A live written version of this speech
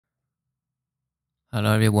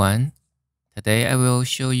Hello everyone. Today I will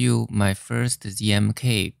show you my first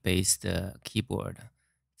ZMK based keyboard.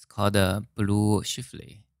 It's called a Blue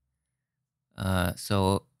Chiffre.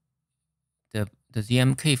 So the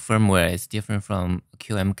ZMK firmware is different from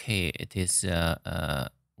QMK. It is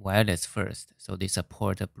wireless first, so they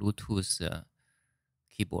support a Bluetooth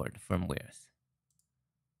keyboard firmwares.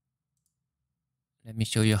 Let me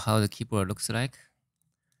show you how the keyboard looks like.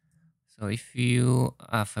 So if you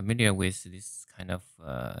are familiar with this kind of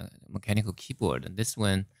mechanical keyboard, this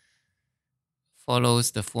one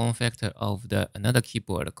follows the form factor of another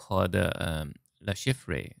keyboard called La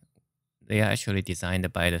Chiffre. They are actually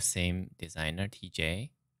designed by the same designer,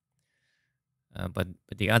 TJ. But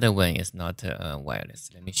the other one is not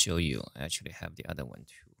wireless. Let me show you. I actually have the other one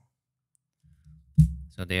too.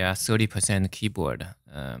 So they are 30% keyboard.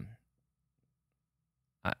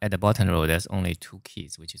 At the bottom row, there's only 2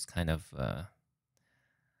 keys, which is kind of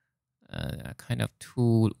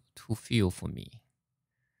too few for me.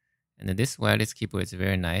 And this wireless keyboard is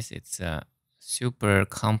very nice. It's super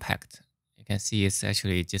compact. You can see it's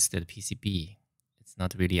actually just the PCB. It's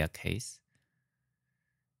not really a case.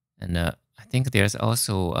 And I think there's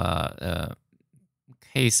also a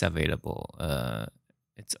case available.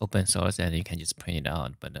 It's open source and you can just print it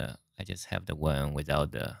out. But I just have the one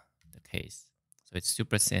without the case. So it's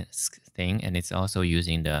super thin, and it's also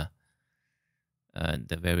using the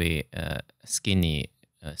very skinny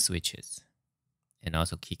switches and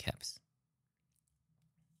also keycaps.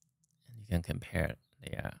 And you can compare.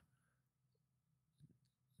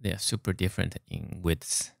 They are super different in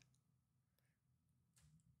widths.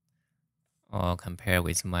 Or compare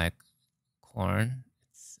with my Corn,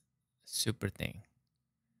 it's super thin.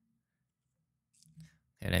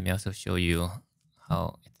 Okay, let me also show you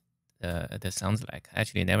how it sounds like. I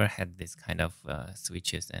actually never had this kind of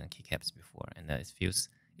switches and keycaps before, and it's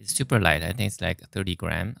super light. I think it's like 30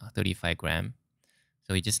 gram or 35 gram.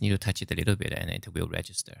 So you just need to touch it a little bit and it will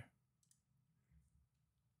register.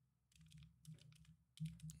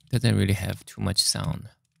 Doesn't really have too much sound.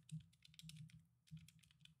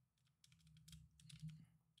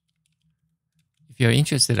 If you're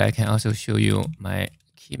interested, I can also show you my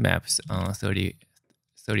key maps on 30%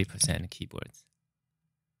 keyboards.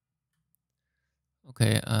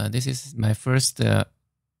 Okay, this is my first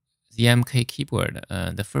ZMK keyboard.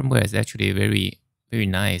 The firmware is actually very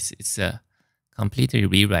nice. It's completely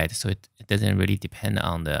rewrite, so it doesn't really depend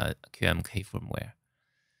on the QMK firmware.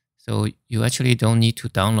 So you actually don't need to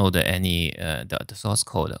download any the source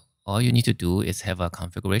code. All you need to do is have a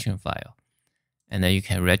configuration file, and then you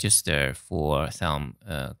can register for some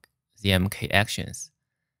ZMK actions.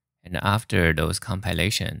 And after those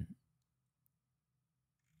compilation,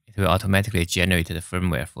 it will automatically generate the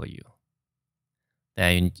firmware for you.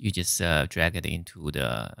 Then you just drag it into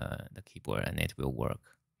the keyboard and it will work.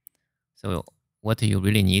 So what you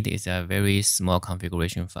really need is a very small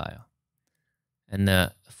configuration file.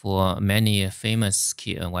 And for many famous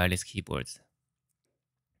wireless keyboards,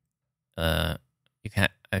 you can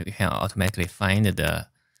automatically find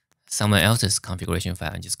someone else's configuration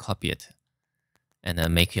file and just copy it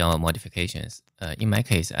and make your modifications. In my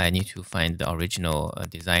case, I need to find the original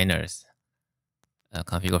designer's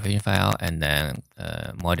configuration file and then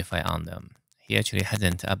modify on them. He actually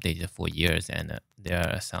hasn't updated for years, and there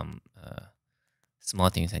are some small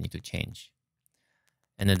things I need to change.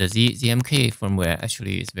 And the ZMK firmware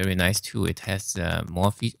actually is very nice too. It has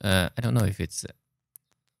more I don't know if it's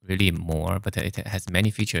really more, but it has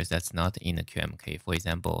many features that's not in the QMK. For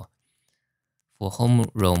example, for home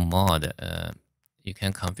roam mode, you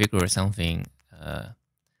can configure something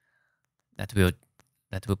that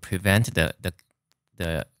will prevent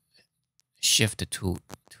the shifted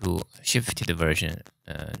version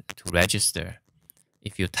to register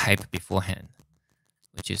if you type beforehand,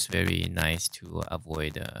 which is very nice to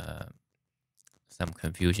avoid some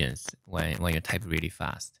confusions when you type really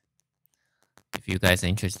fast. If you guys are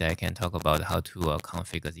interested, I can talk about how to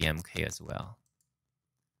configure the ZMK as well.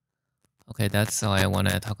 Okay, that's all I want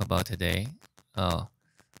to talk about today. Oh,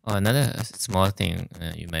 another small thing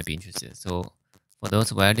you might be interested. So for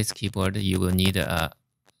those wireless keyboard, you will need a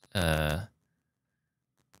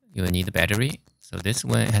battery. So this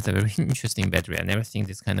one has a very interesting battery. I've never seen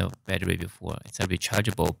this kind of battery before. It's a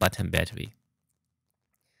rechargeable button battery.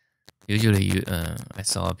 Usually, I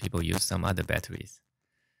saw people use some other batteries.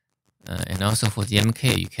 And also for the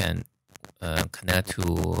ZMK, you can connect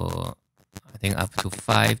to, I think, up to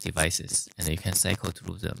 5 devices, and you can cycle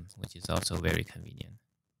through them, which is also very convenient.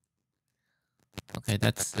 Okay,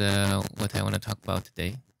 that's what I want to talk about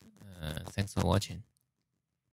today. Thanks for watching.